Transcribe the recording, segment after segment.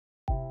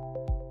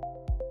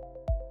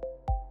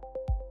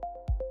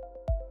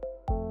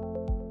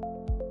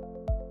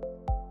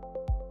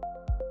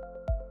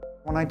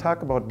When I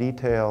talk about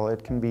detail,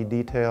 it can be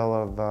detail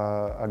of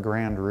a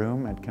grand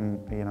room. It can,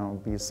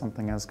 be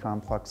something as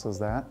complex as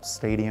that.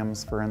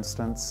 Stadiums, for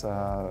instance,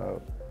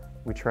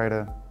 we try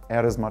to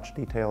add as much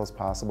detail as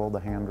possible, the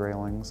hand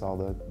railings, all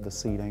the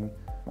seating.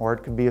 Or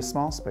it could be a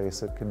small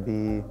space. It could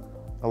be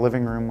a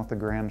living room with a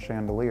grand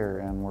chandelier,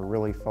 and we're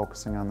really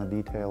focusing on the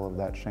detail of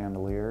that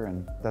chandelier,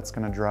 and that's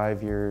going to drive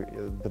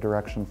the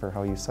direction for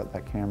how you set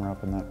that camera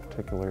up in that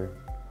particular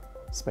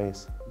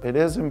space. It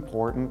is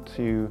important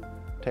to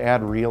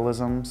add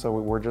realism, so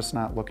we're just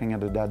not looking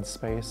at a dead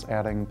space,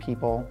 adding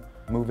people,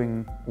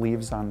 moving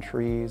leaves on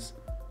trees,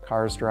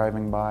 cars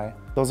driving by.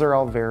 Those are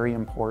all very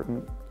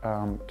important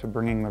to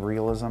bringing the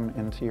realism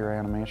into your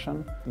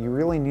animation. You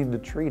really need to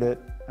treat it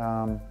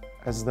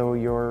as though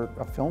you're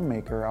a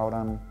filmmaker out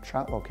on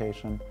shot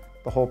location.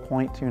 The whole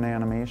point to an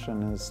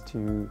animation is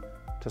to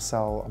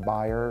sell a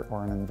buyer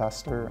or an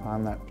investor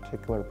on that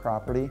particular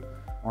property,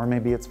 or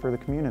maybe it's for the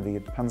community.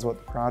 It depends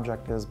what the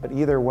project is, but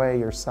either way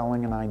you're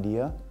selling an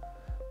idea.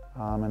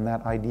 And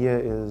that idea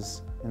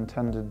is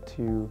intended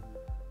to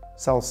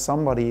sell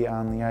somebody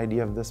on the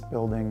idea of this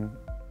building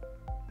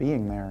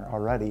being there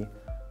already.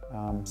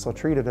 So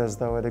treat it as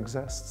though it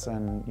exists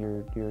and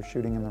you're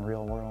shooting in the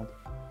real world.